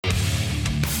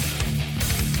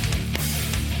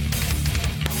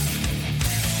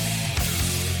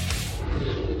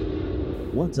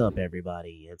What's up,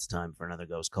 everybody? It's time for another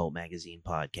Ghost Cult Magazine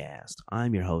podcast.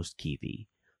 I'm your host, Keefe.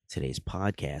 Today's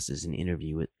podcast is an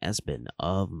interview with Esben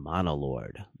of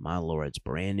Monolord. Monolord's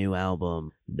brand new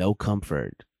album, No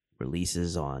Comfort,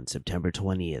 releases on September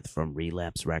 20th from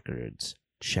Relapse Records.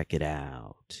 Check it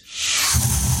out.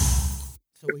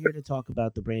 So we're here to talk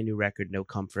about the brand new record, No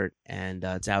Comfort, and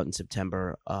it's out in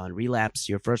September on Relapse,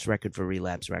 your first record for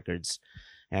Relapse Records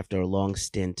after a long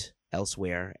stint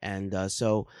elsewhere. And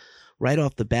so right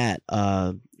off the bat,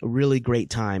 a really great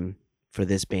time for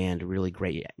this band, a really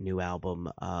great new album.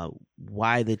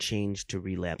 Why the change to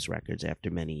Relapse Records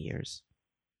after many years?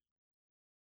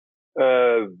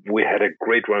 We had a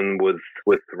great run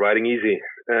with Riding Easy,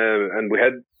 and we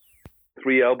had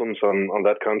 3 albums on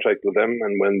that contract with them.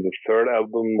 And when the 3rd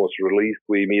album was released,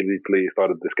 we immediately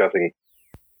started discussing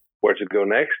where to go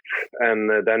next.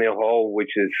 And Daniel Hall,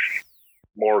 which is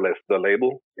more or less the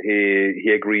label,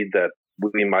 he agreed that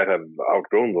we might have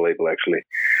outgrown the label, actually.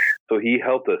 So he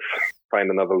helped us find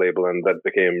another label, and that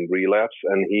became Relapse,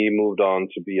 and he moved on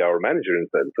to be our manager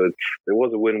instead. So it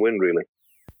was a win-win, really.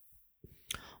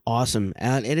 Awesome.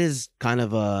 And it is kind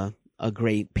of a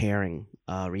great pairing.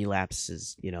 Relapse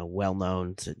is, well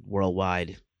known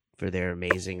worldwide for their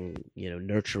amazing,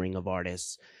 nurturing of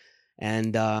artists.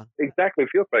 And exactly,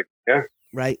 feels like, yeah.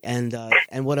 Right, and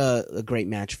what a great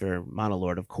match for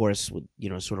Monolord, of course, with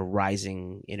sort of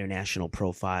rising international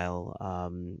profile.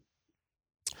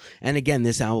 And again,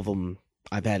 this album,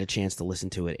 I've had a chance to listen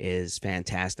to it, is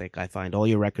fantastic. I find all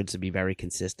your records to be very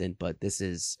consistent, but this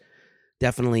is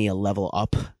definitely a level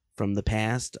up from the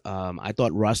past. I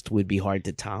thought Rust would be hard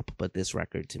to top, but this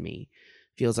record to me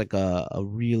feels like a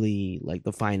really like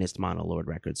the finest Monolord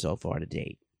record so far to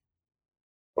date.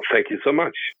 Well, thank you so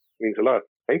much. It means a lot.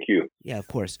 Thank you. Yeah, of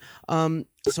course.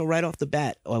 So right off the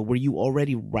bat, were you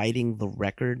already writing the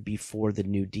record before the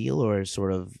new deal, or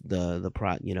sort of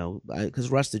because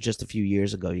Rust is just a few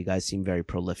years ago. You guys seem very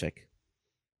prolific.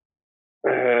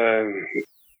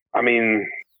 I mean,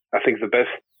 I think the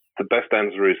best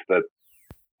answer is that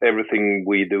everything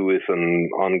we do is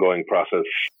an ongoing process.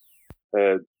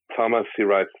 Thomas, he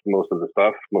writes most of the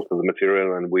stuff, most of the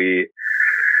material, and we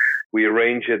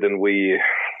arrange it and we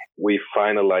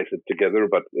finalize it together.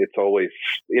 But it's always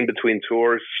in between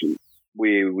tours.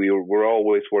 We're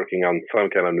always working on some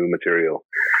kind of new material.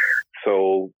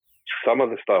 So some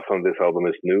of the stuff on this album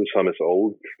is new, some is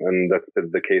old, and that's been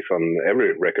the case on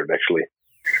every record actually.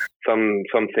 Some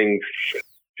things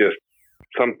just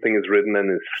something is written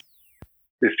and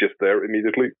it's just there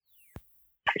immediately.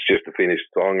 It's just a finished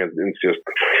song, and it just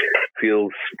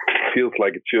feels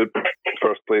like it should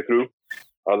first playthrough.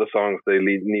 Other songs, they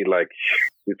need like,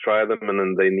 you try them and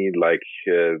then they need like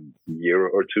a year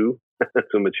or two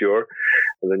to mature,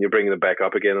 and then you bring them back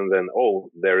up again, and then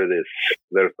there it is.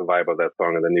 There's the vibe of that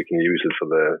song, and then you can use it for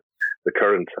the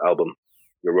current album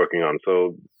you're working on.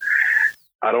 So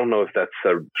I don't know if that's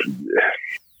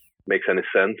makes any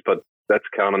sense, but that's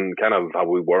kind of how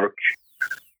we work.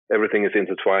 Everything is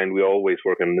intertwined. We always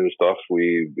work on new stuff.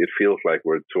 It feels like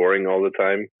we're touring all the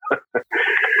time.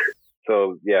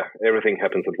 So yeah, everything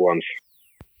happens at once.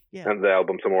 Yeah. And the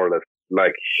albums are more or less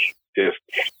like just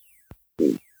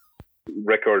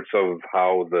records of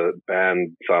how the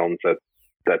band sounds at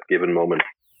that given moment,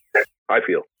 I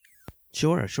feel.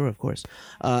 Sure, of course.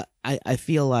 I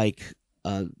feel like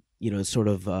sort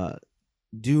of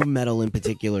doom metal in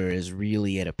particular is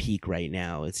really at a peak right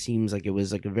now. It seems like it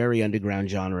was like a very underground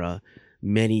genre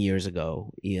many years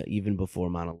ago, even before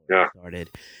Monolord started,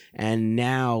 and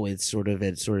now it's sort of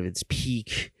at its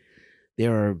peak.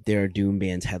 There are doom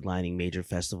bands headlining major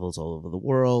festivals all over the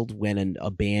world. When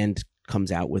a band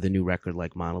comes out with a new record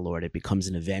like Monolord, it becomes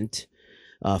an event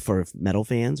for metal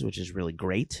fans, which is really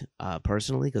great,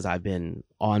 personally, because I've been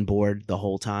on board the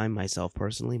whole time myself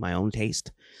personally, my own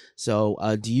taste. So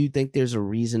do you think there's a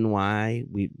reason why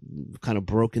we've kind of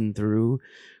broken through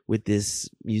with this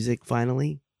music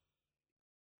finally?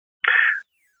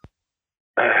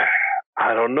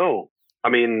 I don't know. I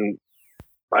mean,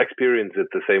 I experience it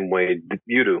the same way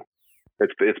you do.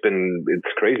 It's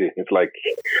crazy. It's like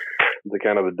the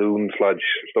kind of a doom, sludge,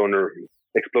 stoner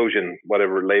explosion,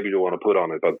 whatever label you want to put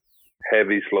on it, but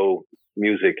heavy, slow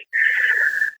music.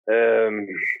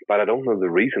 But I don't know the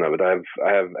reason of it. I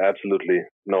have absolutely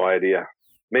no idea.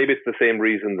 Maybe it's the same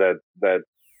reason that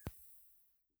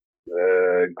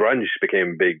grunge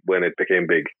became big when it became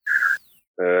big.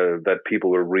 That people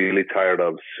were really tired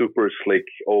of super slick,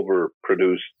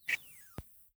 overproduced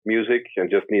music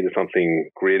and just needed something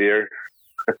grittier.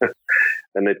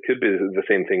 And it could be the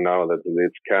same thing now, that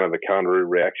it's kind of a counter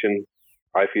reaction,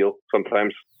 I feel,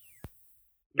 sometimes.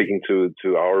 speaking to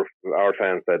our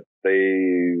fans that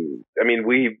I mean,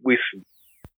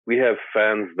 we have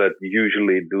fans that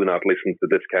usually do not listen to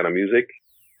this kind of music,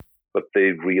 but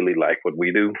they really like what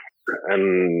we do,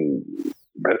 and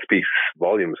that speaks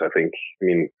volumes, I think. I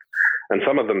mean, and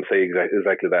some of them say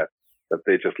exactly that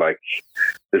they just like,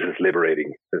 this is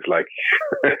liberating. It's like,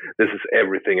 this is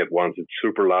everything at once. It's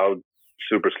super loud,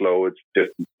 super slow. It's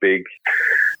just big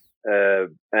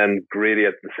and gritty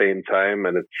at the same time,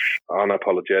 and it's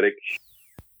unapologetic.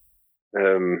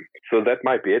 So that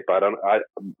might be it, but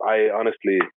I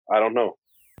honestly, I don't know.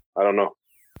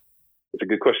 It's a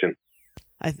good question.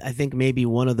 I think maybe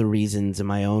one of the reasons in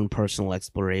my own personal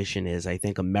exploration is I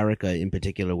think America in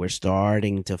particular, we're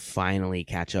starting to finally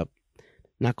catch up.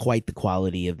 Not quite the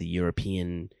quality of the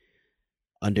European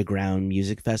underground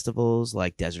music festivals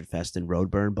like Desert Fest and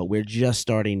Roadburn, but we're just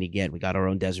starting to we got our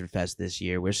own Desert Fest this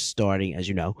year. We're starting, as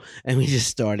you know, and we're just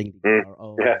starting to get our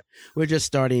own. Yeah. We're just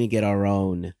starting to get our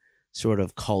own sort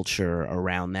of culture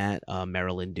around that.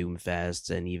 Maryland Doom Fest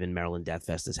and even Maryland Death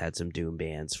Fest has had some doom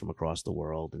bands from across the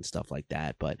world and stuff like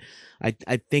that. But I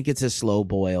think it's a slow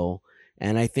boil,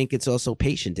 and I think it's also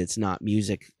patient. It's not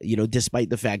music,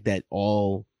 despite the fact that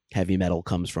all heavy metal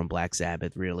comes from Black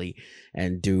Sabbath, really,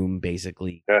 and doom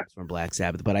basically comes from Black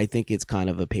Sabbath. But I think it's kind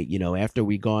of after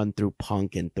we've gone through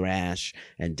punk and thrash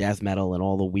and death metal and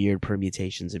all the weird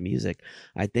permutations of music,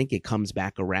 I think it comes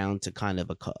back around to kind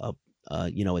of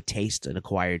a taste, an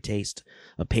acquired taste,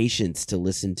 a patience to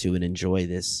listen to and enjoy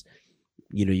this.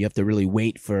 You have to really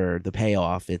wait for the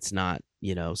payoff. It's not,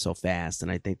 so fast.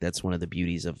 And I think that's one of the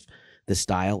beauties of the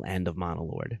style and of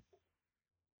Monolord.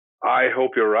 I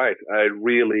hope you're right. I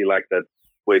really like that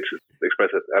way to express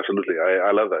it. Absolutely.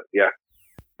 I love that. Yeah.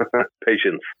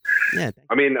 Patience. Yeah.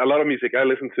 I mean, a lot of music I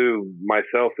listen to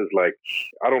myself is like,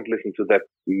 I don't listen to that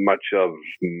much of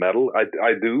metal.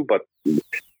 I do, but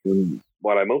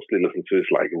what I mostly listen to is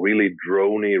like really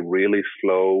drony, really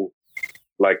slow,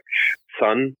 like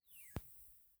Sun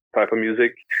type of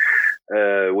music,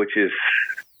 which is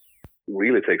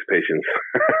really takes patience.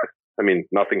 I mean,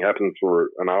 nothing happens for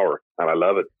an hour, and I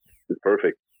love it. It's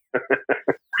perfect.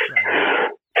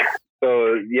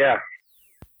 So yeah,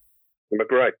 am I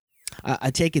correct?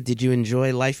 I take it. Did you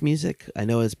enjoy live music? I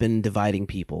know it's been dividing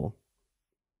people.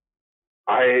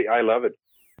 I love it.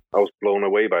 I was blown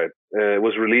away by it. It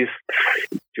was released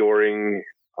during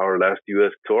our last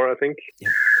US tour, I think. Yeah.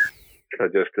 I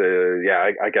just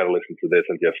I gotta listen to this,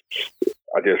 and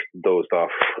I just dozed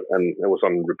off, and it was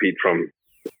on repeat from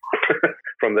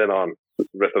from then on. The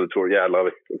rest of the tour. Yeah, I love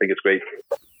it. I think it's great.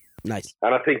 Nice.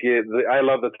 And I think I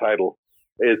love the title.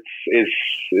 It's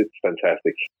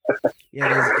fantastic.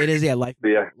 Yeah, it is. Yeah, life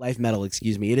metal.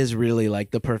 Excuse me. It is really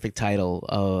like the perfect title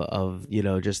of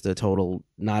just a total,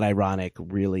 not ironic,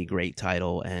 really great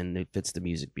title, and it fits the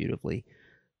music beautifully.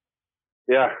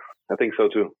 Yeah, I think so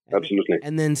too. Absolutely.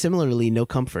 And then similarly, No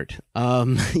Comfort.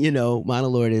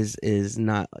 Monolord is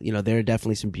not. There are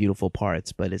definitely some beautiful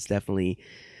parts, but it's definitely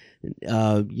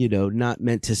not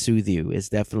meant to soothe you. It's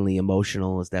definitely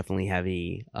emotional. It's definitely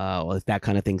heavy. If that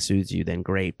kind of thing soothes you, then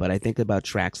great. But I think about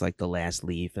tracks like The Last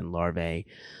Leaf and Larvae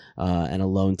and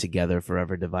Alone Together,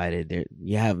 Forever Divided.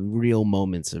 You have real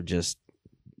moments of just,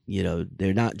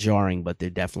 they're not jarring, but they're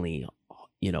definitely,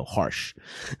 harsh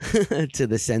to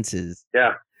the senses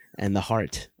and the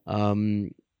heart.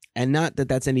 And not that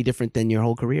that's any different than your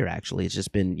whole career, actually. It's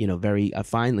just been, I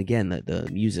find, again, that the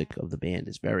music of the band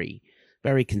is very,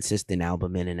 very consistent,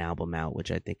 album in and album out, which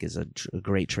I think is a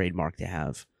great trademark to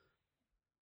have.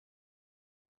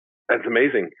 That's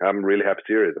amazing. I'm really happy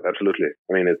to hear it. Absolutely.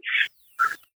 I mean,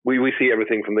 we see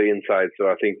everything from the inside, so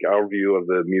I think our view of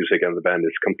the music and the band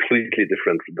is completely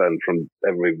different than from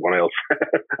everyone else,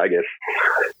 I guess.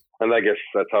 And I guess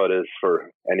that's how it is for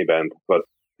any band. But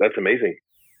that's amazing.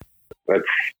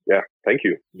 Thank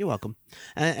you. You're welcome.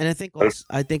 And I think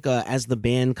as the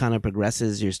band kind of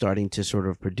progresses, you're starting to sort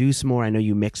of produce more. I know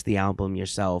you mixed the album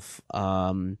yourself.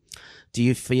 Do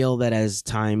you feel that as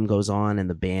time goes on and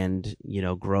the band,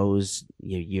 grows,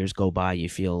 years go by, you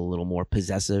feel a little more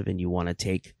possessive and you want to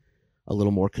take a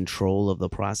little more control of the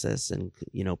process and,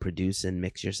 produce and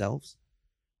mix yourselves?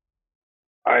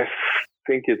 I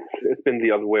think it's been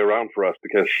the other way around for us,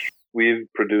 because we've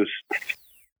produced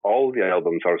all the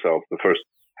albums ourselves, the first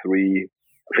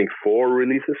 4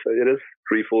 releases it is,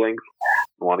 3 full length,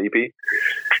 1 EP,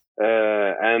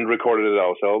 and recorded it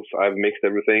ourselves. I've mixed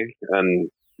everything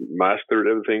and mastered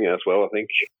everything as well, I think.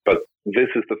 But this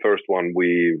is the first one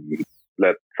we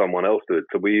let someone else do it.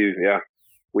 So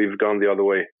we've gone the other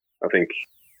way, I think,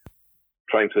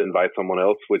 trying to invite someone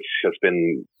else, which has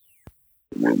been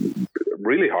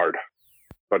really hard.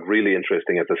 but really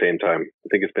interesting at the same time. I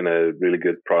think it's been a really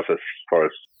good process for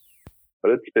us,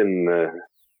 but it's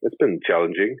been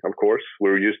challenging. Of course,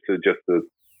 we're used to just the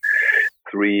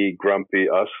three grumpy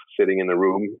us sitting in a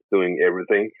room doing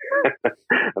everything,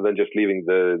 and then just leaving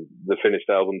the finished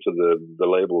album to the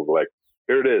label. Like,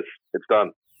 here it is, it's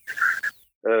done.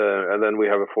 And then we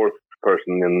have a fourth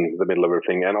person in the middle of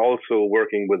everything, and also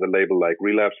working with a label like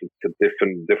Relapse. It's a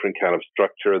different kind of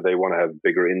structure. They want to have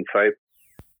bigger insight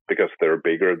because they're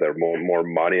bigger. There's more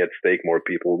money at stake, more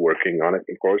people working on it,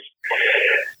 of course.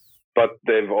 But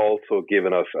they've also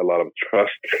given us a lot of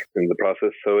trust in the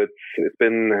process. So it's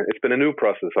been a new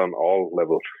process on all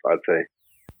levels, I'd say.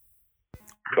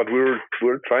 But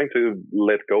we're trying to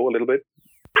let go a little bit,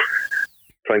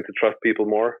 trying to trust people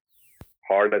more,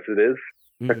 hard as it is.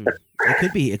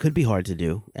 It could be hard to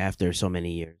do after so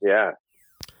many years. Yeah,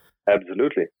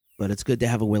 absolutely. But it's good to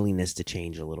have a willingness to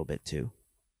change a little bit too.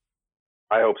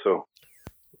 I hope so.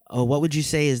 Oh, what would you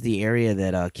say is the area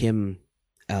that Kim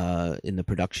in the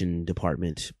production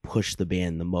department pushed the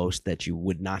band the most that you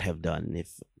would not have done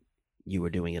if you were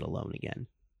doing it alone again?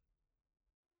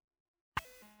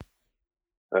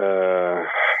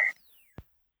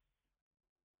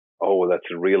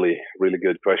 That's a really, really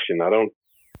good question. I don't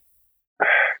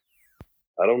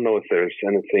know if there's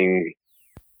anything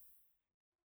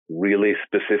really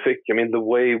specific. I mean, the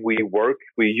way we work,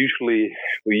 we usually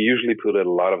put a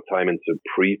lot of time into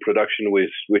pre-production,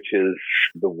 which is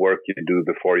the work you do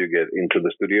before you get into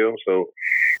the studio. So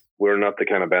we're not the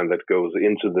kind of band that goes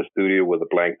into the studio with a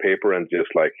blank paper and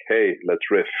just like, hey,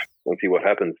 let's riff and see what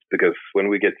happens. Because when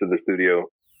we get to the studio,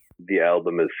 the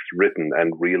album is written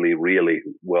and really, really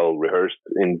well rehearsed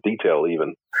in detail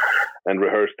even, and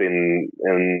rehearsed in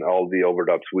all the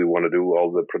overdubs we want to do,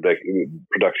 all the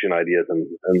production ideas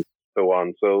and so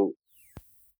on. So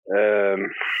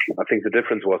I think the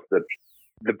difference was that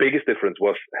the biggest difference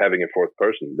was having a fourth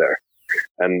person there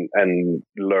and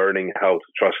learning how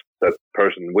to trust that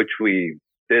person, which we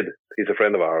did. He's a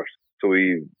friend of ours. So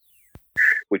we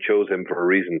chose him for a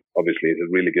reason. Obviously, he's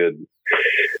a really good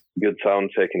sound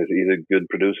tech and he's a good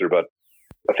producer. But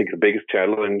I think the biggest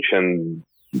challenge and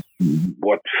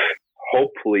what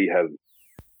hopefully have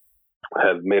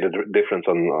made a difference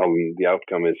on the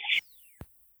outcome is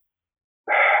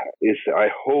I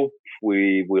hope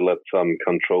we let some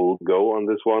control go on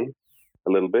this one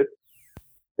a little bit.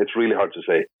 It's really hard to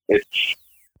say.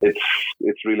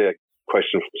 It's really a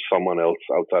question for someone else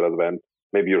outside of the band,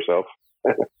 maybe yourself.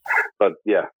 But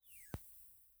yeah.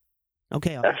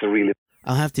 Okay. That's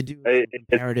I'll have to do a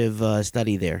comparative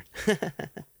study there.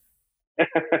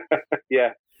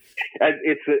 Yeah. And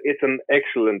it's an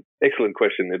excellent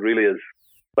question. It really is.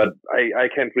 But I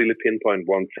can't really pinpoint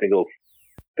one single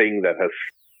thing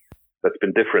that's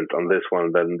been different on this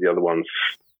one than the other ones,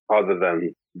 other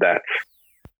than that,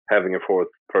 having a fourth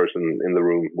person in the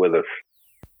room with us.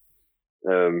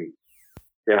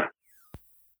 Yeah.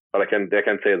 But I can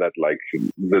say that like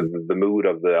the mood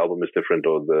of the album is different,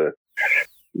 or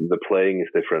the playing is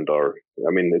different, or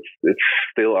I mean it's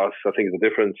still us. I think the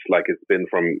difference, like it's been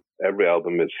from every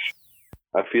album, is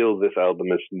I feel this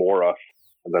album is more us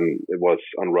than it was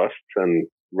on Rust, and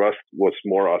Rust was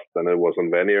more us than it was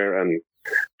on Veneer, and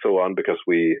so on, because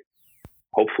we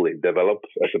hopefully develop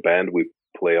as a band. We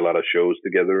play a lot of shows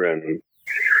together and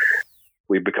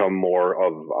we become more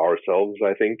of ourselves,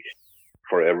 I think,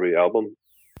 for every album.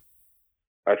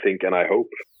 I think, and I hope.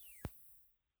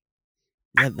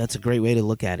 Yeah, that's a great way to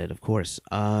look at it, of course.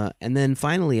 And then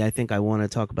finally, I think I want to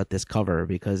talk about this cover,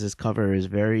 because this cover is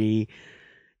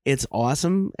it's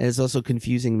awesome. It's also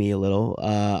confusing me a little.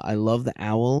 I love the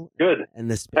owl. Good. And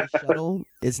the space shuttle.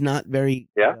 It's not very,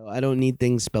 yeah. I don't need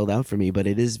things spelled out for me, but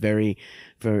it is very,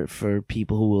 for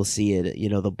people who will see it,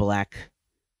 the black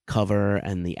cover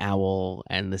and the owl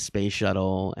and the space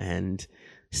shuttle, and,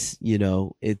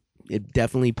 it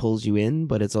definitely pulls you in,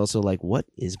 but it's also like, what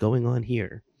is going on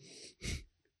here?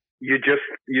 You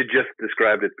just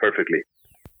described it perfectly.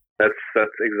 That's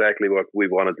exactly what we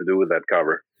wanted to do with that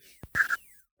cover.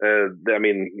 I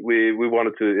mean, we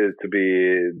wanted to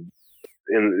be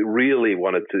really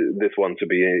wanted this one to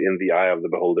be in the eye of the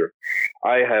beholder.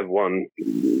 I have one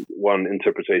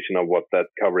interpretation of what that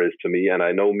cover is to me, and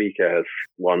I know Mika has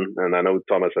one, and I know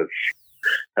Thomas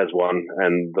has one,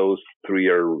 and those three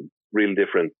are really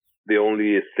different. The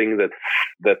only thing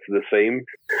that's the same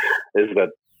is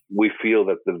that we feel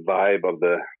that the vibe of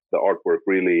the artwork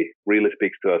really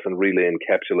speaks to us and really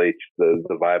encapsulates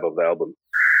the vibe of the album.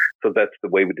 So that's the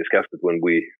way we discussed it when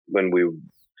we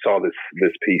saw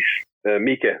this piece.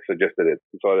 Mika suggested it.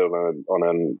 We saw it on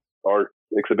an art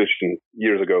exhibition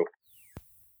years ago,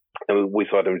 and we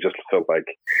saw it and just felt like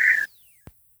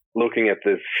looking at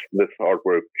this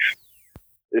artwork,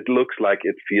 it looks like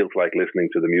it feels like listening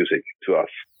to the music to us.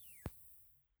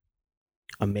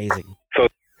 Amazing. So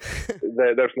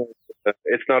there's no,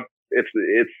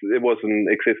 it was an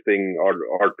existing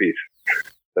art piece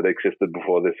that existed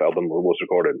before this album was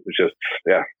recorded. It's just,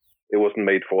 it wasn't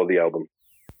made for the album.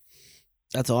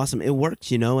 That's awesome. It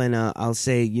works, and I'll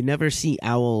say you never see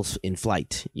owls in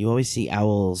flight. You always see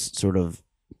owls sort of,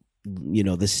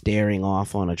 the staring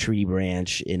off on a tree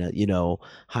branch in a,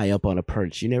 high up on a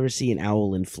perch. You never see an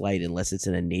owl in flight unless it's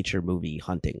in a nature movie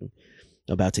hunting,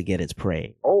 about to get its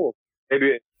prey. Oh,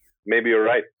 maybe you're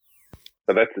right.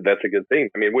 But that's a good thing.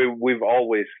 I mean, we've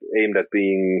always aimed at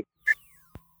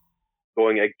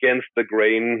going against the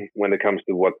grain when it comes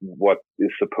to what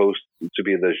is supposed to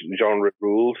be the genre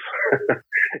rules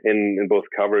in both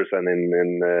covers and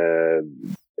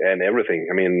and everything.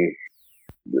 I mean,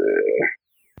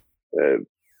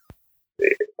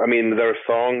 there are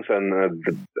songs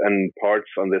and parts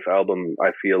on this album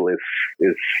I feel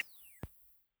is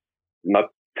not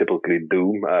typically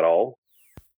doom at all,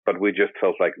 but we just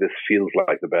felt like this feels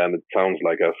like the band. It sounds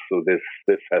like us, so this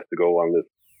has to go on this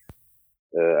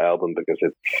album because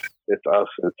it's us.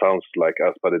 It sounds like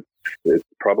us, but it's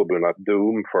probably not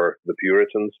doom for the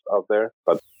Puritans out there.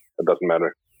 But it doesn't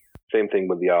matter. Same thing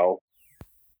with the owl,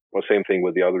 or same thing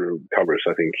with the other covers,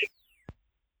 I think.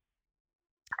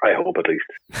 I hope, at least.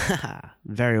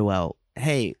 Very well.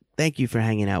 Hey, thank you for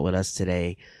hanging out with us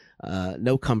today.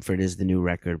 No Comfort is the new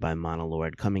record by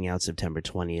Monolord, coming out September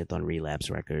 20th on Relapse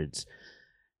Records.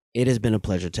 It has been a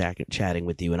pleasure chatting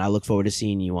with you, and I look forward to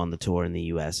seeing you on the tour in the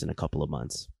U.S. in a couple of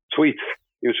months. Sweet.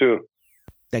 You too.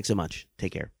 Thanks so much.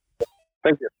 Take care.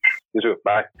 Thank you. You too.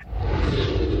 Bye.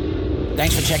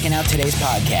 Thanks for checking out today's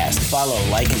podcast. Follow,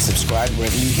 like, and subscribe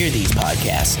wherever you hear these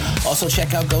podcasts. Also,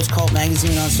 check out Ghost Cult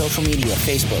Magazine on social media,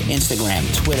 Facebook, Instagram,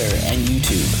 Twitter, and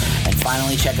YouTube. And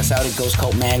finally, check us out at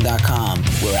ghostcultmag.com.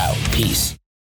 We're out. Peace.